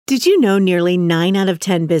Did you know nearly 9 out of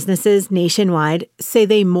 10 businesses nationwide say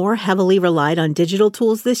they more heavily relied on digital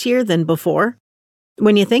tools this year than before?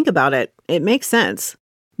 When you think about it, it makes sense.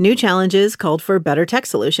 New challenges called for better tech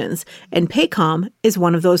solutions, and Paycom is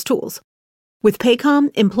one of those tools. With Paycom,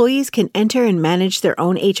 employees can enter and manage their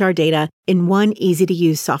own HR data in one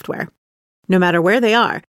easy-to-use software. No matter where they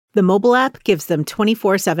are, the mobile app gives them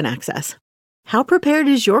 24/7 access. How prepared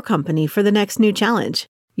is your company for the next new challenge?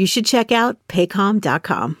 You should check out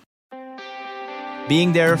paycom.com.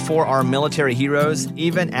 Being there for our military heroes,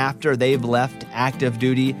 even after they've left active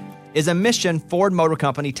duty, is a mission Ford Motor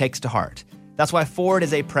Company takes to heart. That's why Ford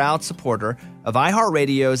is a proud supporter of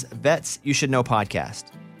iHeartRadio's Vets You Should Know podcast.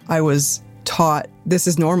 I was taught this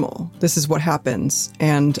is normal. This is what happens.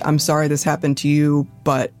 And I'm sorry this happened to you,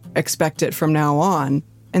 but expect it from now on.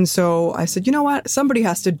 And so I said, you know what? Somebody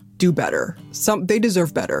has to do better. They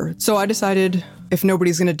deserve better. So I decided if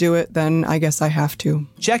nobody's going to do it, then I guess I have to.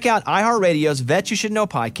 Check out iHeartRadio's Vets You Should Know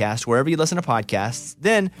podcast wherever you listen to podcasts.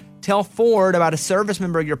 Then tell Ford about a service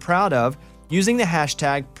member you're proud of using the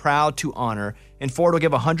hashtag #ProudToHonor, and Ford will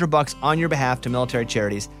give $100 on your behalf to military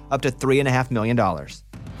charities up to $3.5 million.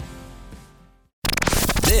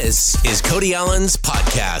 This is Cody Allen's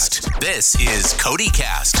podcast. This is Cody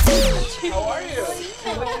Cast. How are you?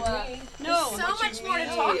 So much more to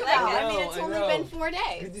talk about. I mean, it's only been 4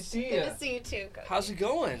 days. Good to see you. Good to see you too, Cody. How's it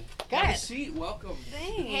going? Good. Have a seat. Welcome.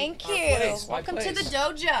 Thank you. Welcome to the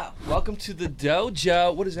dojo. Welcome to the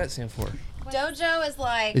dojo. What does that stand for? Dojo is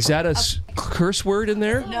like... Is that a curse word in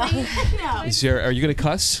there? No. Are you going to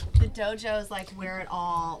cuss? The dojo is like where it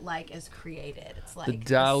all is created. It's like the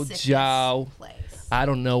dojo. Place. I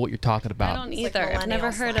don't know what you're talking about. I don't either. I've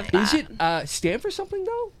never heard of Is that. it stand for something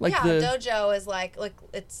though? Like dojo is like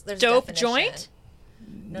it's there's dope a joint.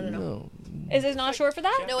 No. Is it not short for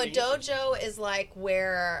that? No, a dojo is like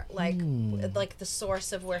where like the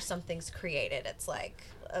source of where something's created. It's like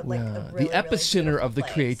a really, the epicenter really of the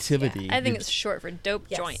place. creativity. I think it's short for dope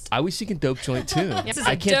joint. I was thinking dope joint too. This is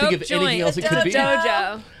I can't think of anything else it could be.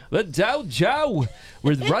 Dojo. The dojo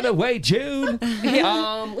with Runaway June.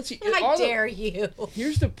 Let's see. How dare you?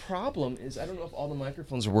 Here's the problem: is I don't know if all the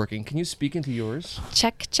microphones are working. Can you speak into yours?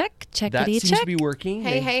 Check. That seems to be working.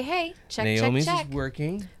 Hey. Check. Naomi's check. is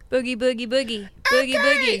working. Boogie. Boogie.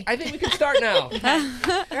 I think we can start now.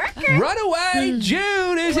 Runaway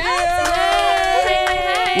June is here! Hey.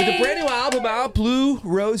 With a brand new album out, Blue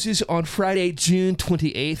Roses, on Friday, June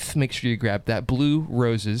 28th. Make sure you grab that, Blue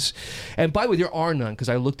Roses. And by the way, there are none, because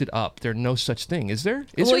I looked it up. There's no such thing. Is there?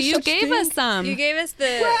 Well, you gave us some. You gave us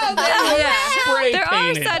the... spray there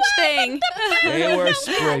painted. are such things. They were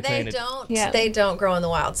spray painted. They don't grow in the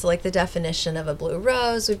wild. So like the definition of a blue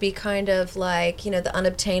rose would be kind of like, the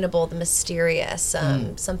unobtainable, the mysterious,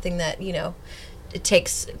 something that, it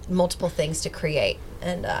takes multiple things to create.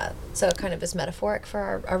 And so it kind of is metaphoric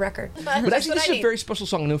for our record. But actually, this is a very special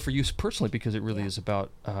song, I know, for you personally, because it really is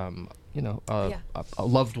about, a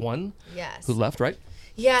loved one who left, right?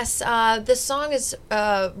 Yes, this song is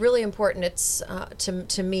really important. It's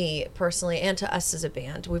to me personally and to us as a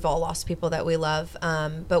band. We've all lost people that we love.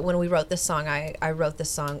 But when we wrote this song, I wrote this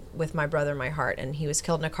song with my brother in my heart, and he was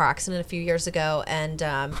killed in a car accident a few years ago. And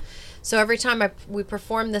so every time we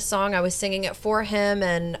performed this song, I was singing it for him,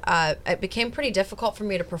 and it became pretty difficult for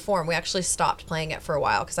me to perform. We actually stopped playing it for a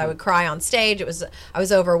while because I would cry on stage. I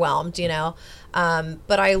was overwhelmed,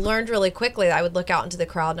 But I learned really quickly. I would look out into the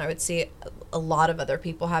crowd and I would see a lot of other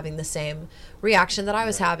people having the same reaction that I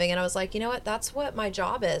was having, and I was like, you know what? That's what my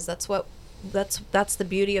job is. That's the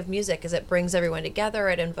beauty of music, is it brings everyone together.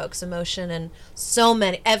 It invokes emotion, and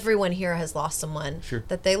everyone here has lost someone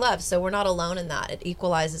that they love. So we're not alone in that. It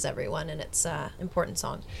equalizes everyone, and it's an important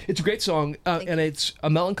song. It's a great song, and it's a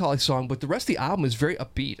melancholy song, but the rest of the album is very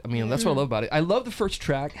upbeat. I mean, that's what I love about it. I love the first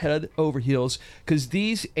track, Head Over Heels, because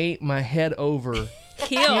these ain't my head over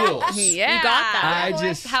heels. Yeah. You got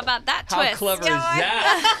that. How about that twist? How clever is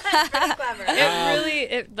that? Pretty clever.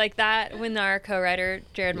 It like that, when our co-writer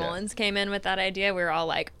Jared Mullins came in with that idea, we were all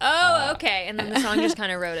like, oh, okay. And then the song just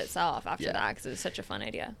kind of wrote itself after that, because it was such a fun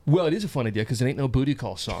idea. Well, it is a fun idea, because it ain't no booty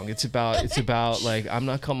call song. It's about like, I'm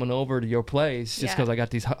not coming over to your place just because I got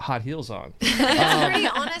these hot heels on. To be pretty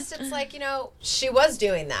honest, it's like, she was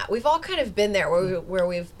doing that. We've all kind of been there where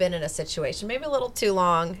we've been in a situation, maybe a little too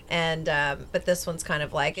long, and but this one's kind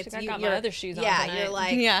of like, I got my other shoes on tonight. You're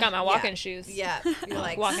like, got my walking shoes. Yeah, you're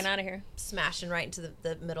like walking out of here, smashing right into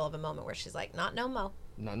the middle of a moment where she's like, not no mo.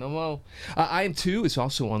 Not no more. I Am Too is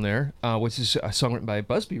also on there, which is a song written by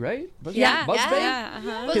Busby, right? Busby? Yeah. Busby? Yeah.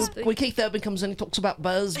 Uh-huh. When Keith Urban comes in, he talks about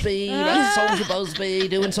Busby, writing songs with Busby,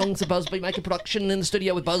 doing songs with Busby, making production in the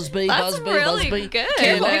studio with Busby. That's Busby, really Busby. good. He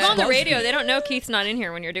People loves on the Busby. radio, they don't know Keith's not in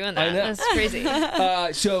here when you're doing that. I know. That's crazy.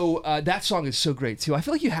 So that song is so great too. I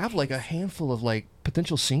feel like you have like a handful of like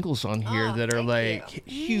potential singles on here that are like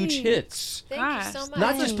huge hits. Thank you so much.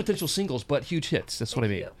 Not just potential singles, but huge hits. That's what I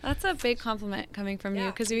mean. That's a big compliment coming from you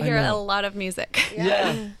because you I hear a know. lot of music.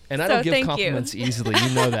 Yeah. And I So don't give thank you. compliments easily.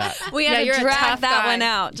 You know that. We Yeah, had you're to a drag tough that guy. one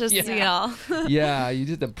out, just so you know. Yeah, you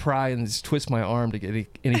did the pry and just twist my arm to get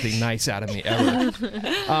anything nice out of me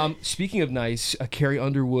ever. Speaking of nice, Carrie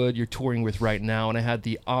Underwood, you're touring with right now, and I had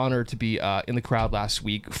the honor to be in the crowd last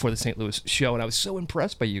week for the St. Louis show, and I was so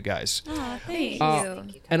impressed by you guys. Oh, thank you.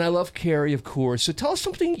 And I love Carrie, of course. So tell us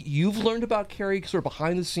something you've learned about Carrie, sort of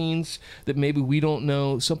behind the scenes that maybe we don't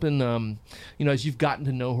know. Something, as you've gotten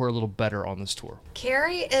to know her a little better on this tour.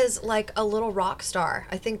 Carrie is like a little rock star.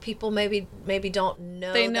 I think people maybe don't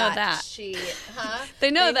know. They know that. she.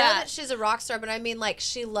 They know They that. she's a rock star, but I mean, like,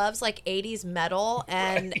 she loves like '80s metal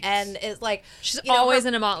and is like She's you know, always her-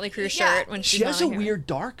 in a Motley Crue Yeah. shirt when she's She has not a here. weird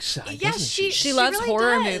dark side, Yes, doesn't she? She loves really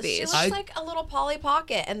horror does. movies. She looks like a little Polly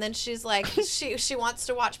Pocket, and then she's like, she wants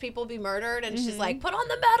to watch people be murdered, and she's like, put on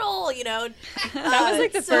the metal, you know. That was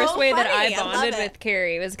like the so first way that funny. I love bonded it. with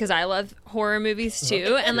Carrie was because I love horror movies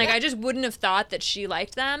too, and like I just wouldn't have thought that she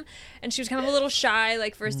liked them. And she was kind of a little shy,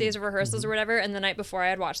 like first days of rehearsals or whatever. And the night before, I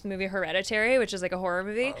had watched the movie Hereditary, which is like a horror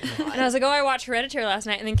movie. And I was like, oh, I watched Hereditary last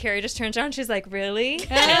night. And then Carrie just turns around, and she's like, really? And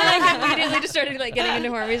I like immediately just started like getting into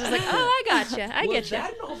horror movies. I was like, oh, I gotcha, I get you.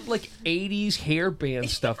 That and all like 80s hair band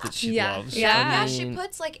stuff that she Yeah. loves. Yeah, I she mean,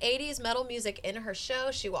 puts like 80s metal music in her show.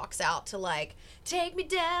 She walks out to like take me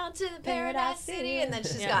down to the Paradise City, and then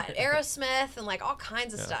she's got Aerosmith and like all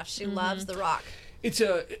kinds of stuff. She loves the rock. It's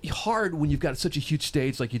hard when you've got such a huge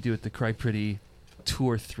stage like you do at the Cry Pretty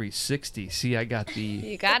Tour 360. See, I got the...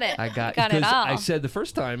 You got it. I got it because all. I said the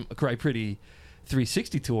first time a Cry Pretty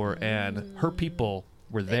 360 tour, and her people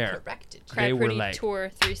were there. Corrected. Cry They were Pretty like,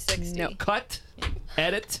 Tour 360. No. cut,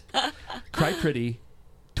 edit, Cry Pretty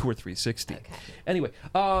Tour 360. Okay. Anyway,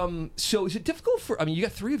 so is it difficult for? I mean, you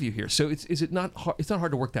got three of you here, so is it not hard? It's not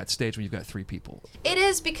hard to work that stage when you've got three people. It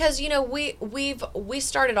is because we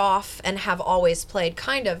started off and have always played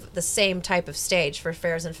kind of the same type of stage for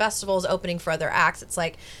fairs and festivals, opening for other acts. It's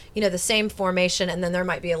like the same formation, and then there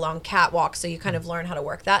might be a long catwalk, so you kind of learn how to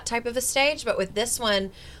work that type of a stage. But with this one,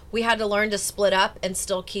 we had to learn to split up and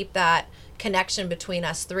still keep that connection between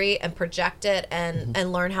us three and project it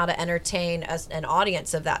and learn how to entertain an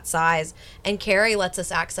audience of that size. And Carrie lets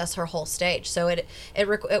us access her whole stage, so it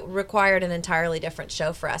required an entirely different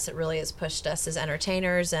show for us. It really has pushed us as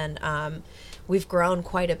entertainers, and we've grown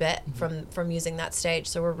quite a bit from using that stage,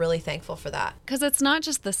 so we're really thankful for that. Because it's not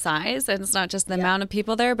just the size and it's not just the amount of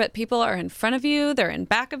people there, but people are in front of you, they're in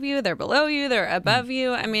back of you, they're below you, they're above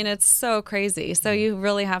you. I mean, it's so crazy. So you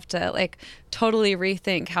really have to like totally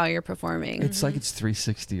rethink how you're performing. It's like it's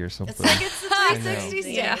 360 or something. It's like it's the 360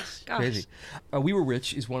 stage. Yeah. Gosh. Crazy. We Were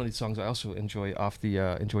Rich is one of these songs I also enjoyed off the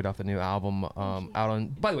new album. Out on.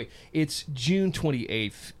 By the way, it's June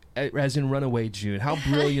 28th. As in Runaway June. How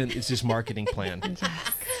brilliant is this marketing plan?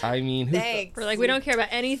 I mean, Thanks. We're like, we don't care about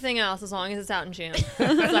anything else as long as it's out in June. It's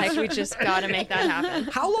like, we just got to make that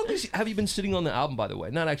happen. how long have you been sitting on the album, by the way?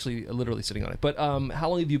 Not actually literally sitting on it, but how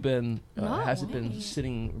long have you been, has it been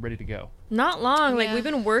sitting ready to go? Not long. Like, Yeah. we've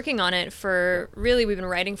been working on it we've been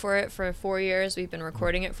writing for it for 4 years. We've been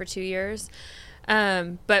recording it for 2 years.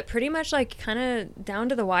 But pretty much like kind of down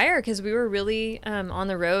to the wire because we were really on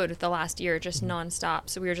the road the last year, just nonstop.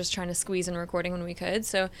 So we were just trying to squeeze in recording when we could.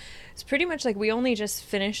 So it's pretty much like we only just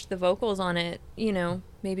finished the vocals on it,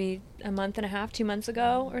 maybe a month and a half, 2 months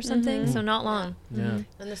ago or something. So not long. Yeah.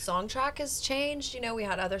 And the song track has changed. We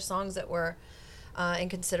had other songs that were in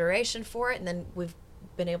consideration for it, and then we've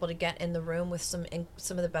been able to get in the room with some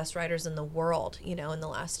of the best writers in the world, in the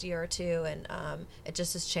last year or two, and it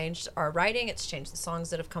just has changed our writing. It's changed the songs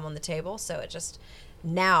that have come on the table, so it just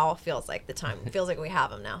now feels like the time. It feels like we have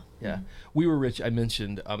them now. Yeah. We Were Rich, I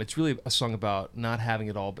mentioned. It's really a song about not having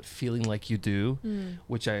it all, but feeling like you do,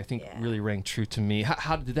 which I think really rang true to me.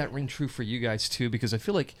 How did that ring true for you guys, too? Because I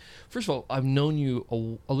feel like, first of all, I've known you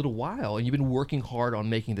a little while, and you've been working hard on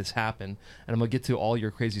making this happen, and I'm going to get to all your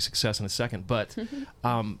crazy success in a second. But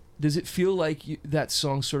does it feel like that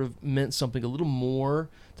song sort of meant something a little more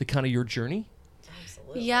to kind of your journey?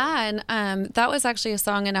 Absolutely. Yeah, and that was actually a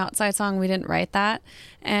song, an outside song. We didn't write that.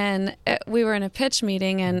 And we were in a pitch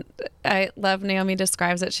meeting, and I love Naomi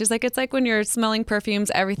describes it. She's like, it's like when you're smelling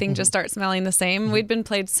perfumes, everything just starts smelling the same. We'd been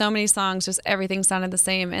played so many songs, just everything sounded the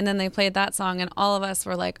same. And then they played that song, and all of us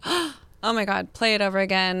were like, oh my God, play it over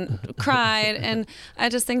again, cried. And I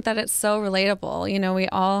just think that it's so relatable. You know, we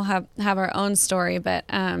all have our own story, but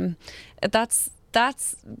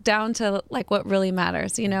that's down to like what really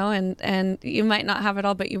matters, you know, and you might not have it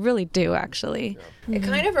all, but you really do actually. It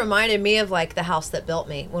kind of reminded me of like The House That Built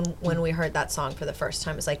Me when we heard that song for the first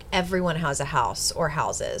time. It's like everyone has a house or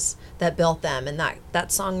houses that built them, and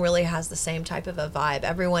that song really has the same type of a vibe.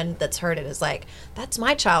 Everyone that's heard it is like, that's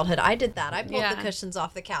my childhood. I did that. I pulled the cushions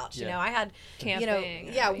off the couch. You know, I had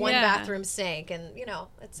camping. One bathroom sink, and you know,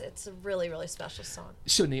 it's a really, really special song.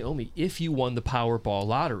 So Naomi, if you won the Powerball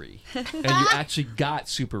lottery and you actually got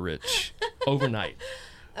super rich overnight,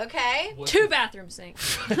 okay, 2 bathroom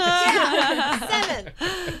sinks. 7.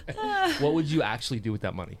 what would you actually do with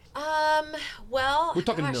that money? Well, We're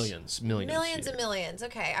talking millions and here. millions.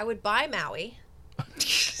 Okay, I would buy Maui.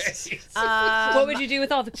 What would you do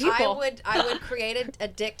with all the people? I would create a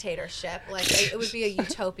dictatorship. Like it would be a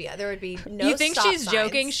utopia. There would be no. You think stop she's signs.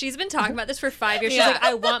 joking? She's been talking about this for 5 years. She's like,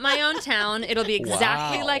 I want my own town. It'll be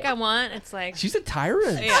exactly Wow. like I want. It's like She's a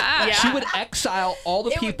tyrant. Yeah. She would exile all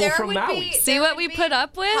the people There from would Maui. be- See there what would we be put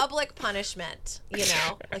up with? Public punishment. You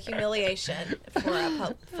know, like humiliation for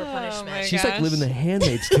punishment. my She's like gosh. living the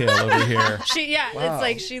Handmaid's Tale over here. it's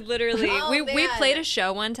like she literally. Oh, we man. played a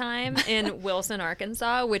show one time in Wilson,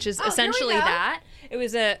 Arkansas, which is here we essentially go. that. It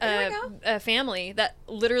was Here we go. a family that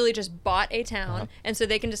literally just bought a town, and so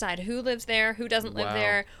they can decide who lives there, who doesn't live Wow.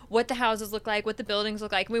 there, what the houses look like, what the buildings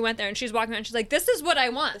look like. And we went there, and she's walking around, and she's like, "This is what I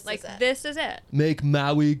want. This is it." Make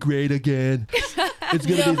Maui great again. It's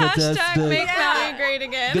gonna be Hashtag make fantastic. Maui great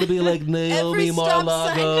again. Gonna be like Naomi Every stop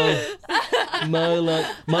Mar-a-Lago.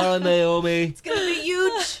 Mara Naomi. It's gonna be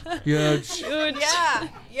huge. Huge. Yeah,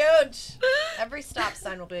 huge. Every stop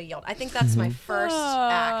sign will be a yield. I think that's my first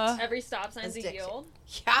act. Every stop sign's a Addicted. yield.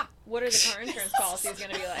 Yeah. What are the car insurance policies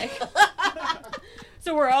going to be like?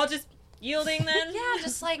 So we're all just yielding then? Yeah,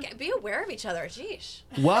 just like be aware of each other. Jeesh.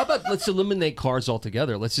 Why about let's eliminate cars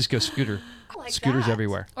altogether? Let's just go scooter. I like Scooters that.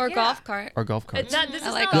 everywhere. Or Yeah. golf cart. Or golf carts. This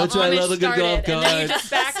is like how golf. That's why I Amish love a good golf started, and then you cart.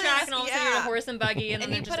 just backtrack and all of a sudden you're in a Yeah. horse and buggy and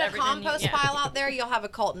And then you just put a everything. compost pile out there, you'll have a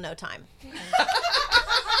cult in no time.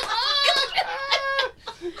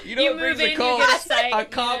 You know You what brings move the in, cold? you get a site. A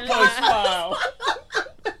compost pile.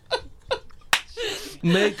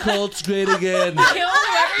 Make Colts great again. Kill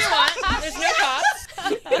whoever you want. There's no cost.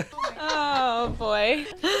 Oh boy.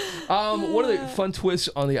 One of the fun twists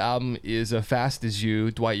on the album is "Fast as You,"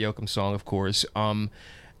 Dwight Yoakam song, of course.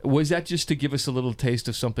 Was that just to give us a little taste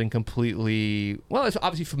of something completely, well, it's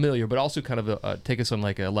obviously familiar, but also kind of take us on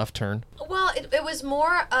like a left turn? Well, it was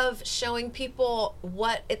more of showing people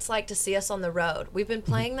what it's like to see us on the road. We've been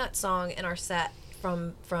playing that song in our set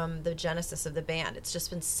from the genesis of the band. It's just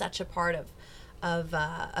been such a part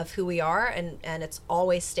of who we are, and it's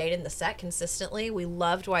always stayed in the set consistently. We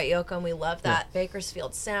love Dwight Yoakam. We love that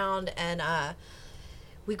Bakersfield sound, and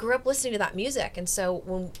we grew up listening to that music. And so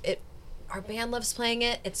when our band loves playing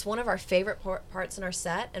it. It's one of our favorite parts in our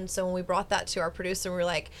set. And so when we brought that to our producer, we were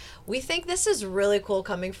like, we think this is really cool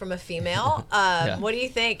coming from a female. What do you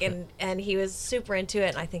think? And he was super into it,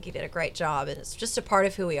 and I think he did a great job. And it's just a part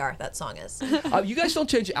of who we are, that song is. You guys don't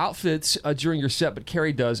change outfits during your set, but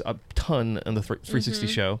Carrie does a ton on the 360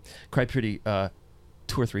 show. Cry Pretty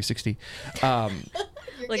Tour 360.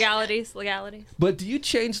 Legalities. But do you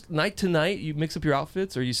change night to night? You mix up your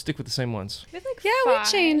outfits, or you stick with the same ones? We have like Yeah, 5.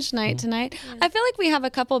 we change night to night. I feel like we have a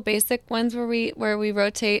couple basic ones where we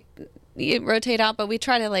rotate out, but we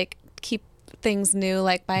try to like keep things new,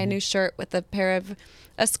 like buy a new shirt with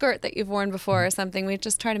a skirt that you've worn before or something. We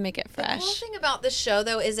just try to make it The cool fresh. thing about this show,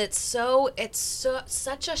 though, is it's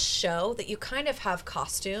such a show that you kind of have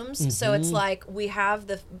costumes. So it's like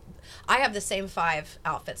I have the same 5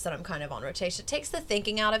 outfits that I'm kind of on rotation. It takes the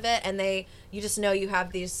thinking out of it, and you just know you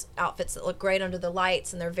have these outfits that look great under the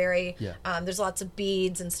lights, and they're very there's lots of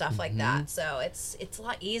beads and stuff like that. So it's a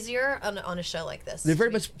lot easier on a show like this. They're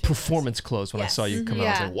very much performance clothes. When I saw you come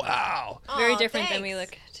out, I was like, wow. Very Aw, different than we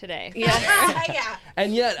thanks. look today. Yeah.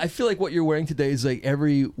 And yet, I feel like what you're wearing today is like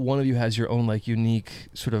every one of you has your own like unique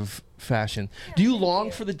sort of fashion. Do you long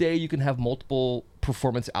for the day you can have multiple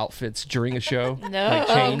performance outfits during a show? No. Like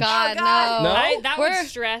Oh change? God, No? That would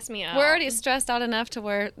stress me out. We're already stressed out enough to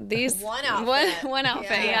wear these One outfit. One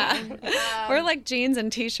outfit, yeah. We're like jeans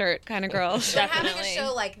and t-shirt kind of girls. But having a Definitely.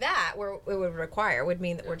 show like that, where it would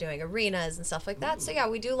mean that we're doing arenas and stuff like that. So yeah,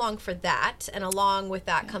 we do long for that, and along with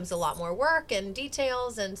that comes a lot more work and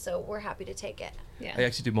details, and so we're happy to take it. Yeah. I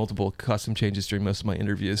actually do multiple costume changes during most of my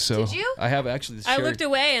interviews. So Did you? I have actually this I chair, looked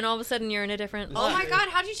away, and all of a sudden you're in a different. Oh my God,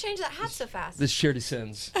 how'd you change that hat so fast? this chair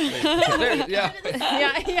descends. There, yeah.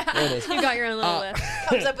 Yeah. There it is. You got your own little lift.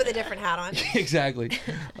 Comes up with a different hat on. Exactly.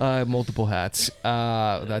 Multiple hats.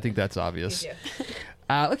 I think that's obvious. You do.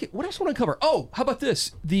 Okay, what else want to cover? Oh, how about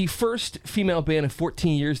this? The first female band in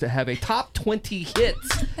 14 years to have a top 20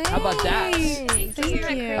 hits. How about that? Thank you.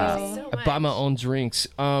 So I buy my own drinks.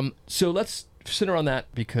 So let's center on that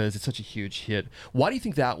because it's such a huge hit. Why do you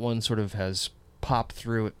think that one sort of has popped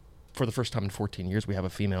through it for the first time in 14 years? We have a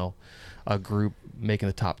female group making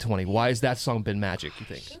the top 20. Why has that song been magic, you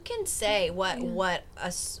think? Who can say what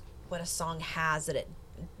a song has that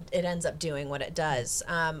it ends up doing what it does?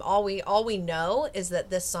 All we know is that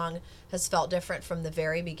this song has felt different from the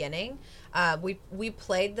very beginning. We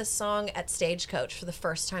played this song at Stagecoach for the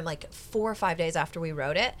first time like 4 or 5 days after we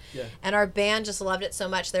wrote it, and our band just loved it so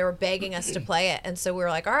much they were begging us to play it, and so we were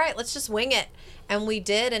like, all right, let's just wing it, and we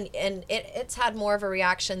did, and it's had more of a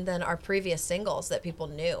reaction than our previous singles that people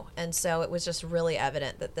knew, and so it was just really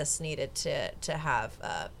evident that this needed to have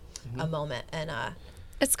a moment, and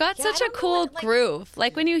It's got Yeah, I such a don't know cool what, like- groove.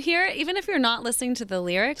 Like when you hear it, even if you're not listening to the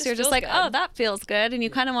lyrics, you're just feels like, good. oh, that feels good. And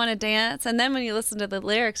you kind of want to dance. And then when you listen to the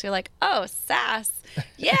lyrics, you're like, oh, sass.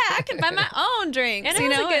 Yeah, I can buy my own drinks. And it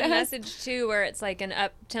you has know, a good It has- message too, where it's like an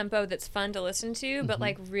up tempo that's fun to listen to, but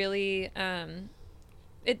like really,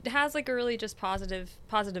 it has like a really just positive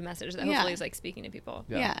message that Yeah. hopefully is like speaking to people.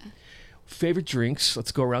 Yeah. Favorite drinks?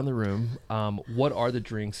 Let's go around the room. What are the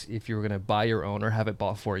drinks if you were going to buy your own or have it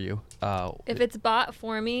bought for you? If it's bought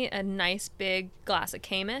for me, a nice big glass of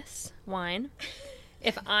Camus wine.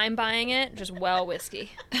 If I'm buying it, just well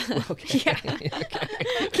whiskey. Okay.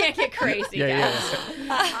 Can't get crazy, Yeah, guys.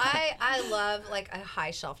 yeah. I love like a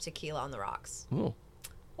high shelf tequila on the rocks, Ooh,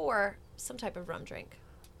 or some type of rum drink.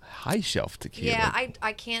 high shelf tequila. Yeah,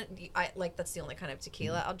 I can't. I like that's the only kind of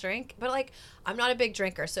tequila I'll drink. But like, I'm not a big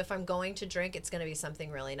drinker, so if I'm going to drink, it's going to be something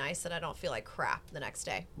really nice that I don't feel like crap the next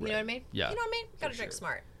day. You know what I mean? Yeah. You know what I mean? Gotta drink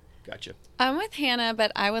smart. Gotcha. I'm with Hannah,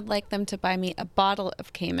 but I would like them to buy me a bottle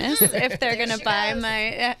of Camus if they're going to buy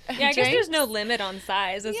my Yeah, I guess drink. there's no limit on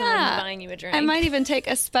size if someone's buying you a drink. I might even take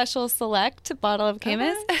a special select bottle of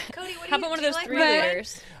Camus. Cody, what do How you about one do of you those like 3 red wine?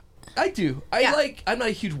 liters? I do. I'm not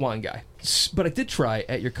a huge wine guy, but I did try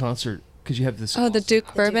at your concert because you have this. Oh, the Duke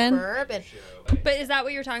Duke Bourbon. Bourbon. But is that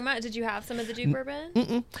what you're talking about? Did you have some of the Duke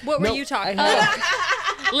Bourbon? What were No, you talking I about?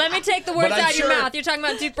 had- Let me take the words But I'm out of your sure- mouth. You're talking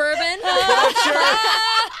about Duke Bourbon?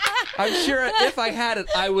 I'm sure if I had it,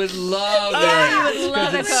 I would love it. you would love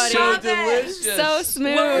 'cause it, it's Cody. so Love it. delicious. So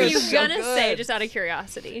smooth. What were you It's so gonna say, good. just out of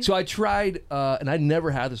curiosity? So I tried, and I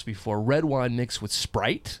never had this before. Red wine mixed with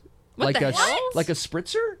Sprite, What like the a hell? like a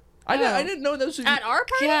spritzer. I didn't know those. At our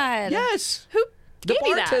party? God. Yes. Who The gave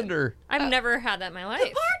me that? bartender. I've never had that in my life.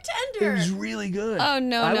 It Bartender. was really good. Oh,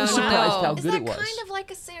 no, I no, was no. surprised how Is good that it was. kind of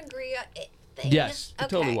like a sangria thing? Yes, it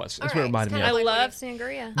totally was. That's what it reminded me I of. Like love when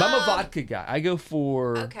sangria. But I'm a vodka guy. I go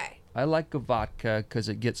for. Okay. I like a vodka because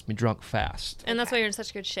it gets me drunk fast, And that's why you're in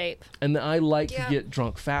such good shape. and I like Yeah. to get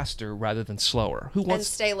drunk faster rather than slower. Who And wants?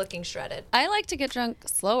 stay looking shredded. I like to get drunk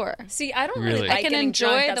slower. See, I don't Really? really like I can getting enjoy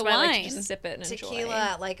drunk. That's the why I like to wine. just sip it and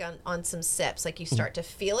Tequila, like on some sips, like you start to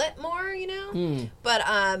feel it more, you know. Hmm. But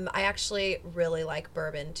I actually really like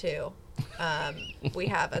bourbon too. We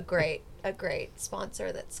have a great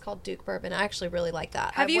sponsor that's called Duke Bourbon. I actually really like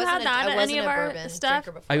that. Have I you wasn't had that I at wasn't any of a our bourbon stuff?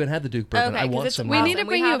 drinker before. I haven't had the Duke bourbon. Okay, I 'cause want it's some. We now. need to awesome.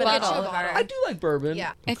 bring We you a have it at bottle. all of our- I do like bourbon.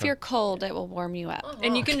 Yeah. If you're cold, it will warm you up.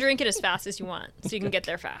 And you can drink it as fast as you want, so you can get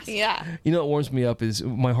there fast. Yeah. You know what warms me up is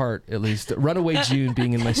my heart, at least. Runaway June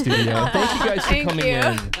being in my studio. Thank you guys for Thank coming you.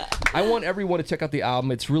 in. I want everyone to check out the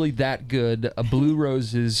album. It's really that good. Blue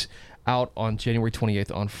Roses out on January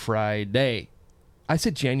 28th on Friday. I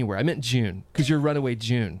said January. I meant June because you're Runaway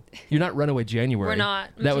June. You're not Runaway January. We're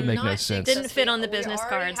not. That would make no Not sense. Didn't fit on the We business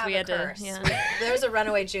already cards. have We a had to. curse. Yeah. There's a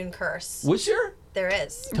Runaway June curse. Was there? There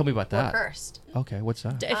is. Tell me about We're that. cursed. Okay, what's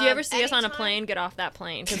that? If you ever see us on a anytime- plane, get off that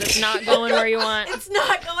plane because it's not going where you want. It's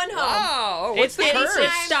not going home. Oh, It's Anytime-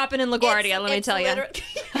 it's stopping in LaGuardia. Let me It's tell you. literally-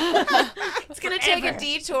 It's gonna take a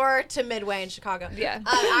detour to Midway in Chicago. Yeah.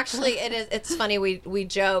 Actually, it's funny. We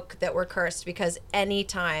joke that we're cursed because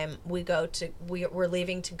anytime we're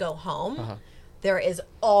leaving to go home, there is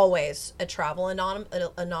always a travel anomaly.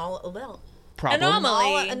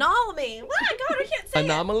 Anomaly. Anomaly. Oh my God, I can't say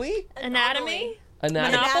Anomaly? Anatomy.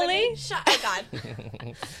 Monopoly. Oh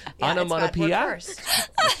God. Onomatopoeia.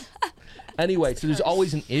 Anyway, so there's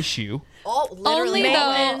always an issue. Only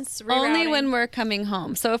Maintenance, though, only rerouting. when we're coming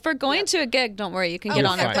home. So if we're going to a gig, don't worry, you can get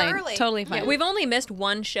on a fine. plane. Early. Totally fine. Yeah, we've only missed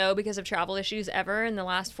one show because of travel issues ever in the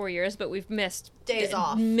last 4 years, but we've missed Days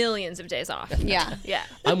off. millions of days off. Yeah. Yeah.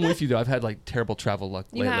 I'm with you though. I've had like terrible travel luck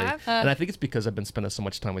You lately, have? and I think it's because I've been spending so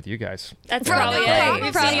much time with you guys. That's Probably. probably it.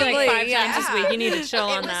 We've seen you like 5 Yeah. times this week. You need to chill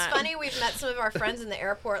on It was that. funny. We've met some of our friends in the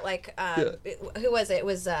airport. Like, who was it? It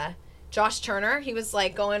was Josh Turner. He was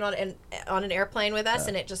like going on an airplane with us,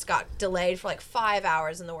 and it just got delayed for like 5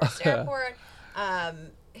 hours in the worst airport.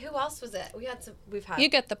 Who else was it? We've had. You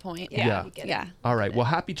get the point. Yeah. you get it. Yeah. All right. Well,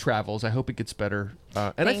 happy travels. I hope it gets better,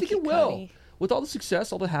 and I Thank think you, it will. Cody. With all the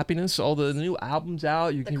success, all the happiness, all the new albums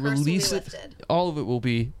out, you The can curse will be release it. lifted. All of it will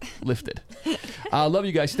be lifted. I love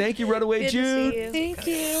you guys. Thank you, Runaway Good to Jude. see you. Thank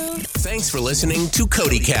you. Thanks for listening to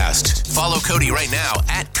CodyCast. Follow Cody right now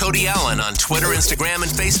at Cody Allen on Twitter, Instagram,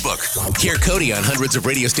 and Facebook. Hear Cody on hundreds of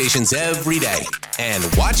radio stations every day. And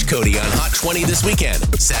watch Cody on Hot 20 this weekend,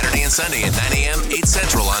 Saturday and Sunday at 9 a.m., 8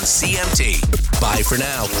 Central on CMT. Bye for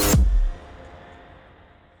now.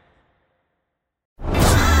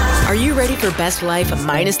 Are you ready for best life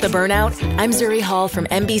minus the burnout? I'm Zuri Hall from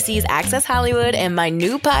NBC's Access Hollywood, and my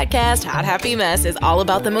new podcast, Hot Happy Mess, is all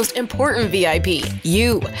about the most important VIP,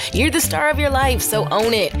 you. You're the star of your life, so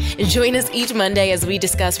own it. Join us each Monday as we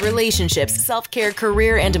discuss relationships, self-care,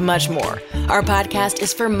 career, and much more. Our podcast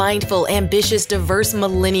is for mindful, ambitious, diverse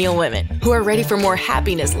millennial women who are ready for more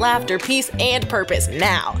happiness, laughter, peace, and purpose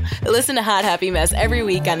now. Listen to Hot Happy Mess every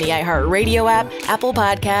week on the iHeartRadio app, Apple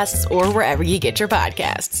Podcasts, or wherever you get your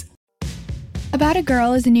podcasts. About a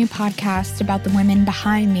Girl is a new podcast about the women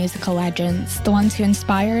behind musical legends, the ones who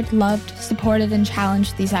inspired, loved, supported, and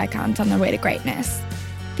challenged these icons on their way to greatness.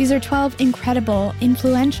 These are 12 incredible,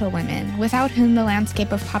 influential women without whom the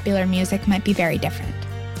landscape of popular music might be very different.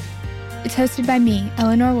 It's hosted by me,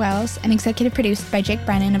 Eleanor Wells, and executive produced by Jake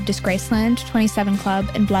Brennan of Disgraceland, 27 Club,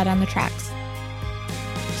 and Blood on the Tracks.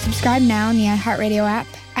 Subscribe now on the iHeartRadio app,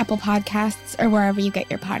 Apple Podcasts, or wherever you get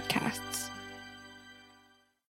your podcasts.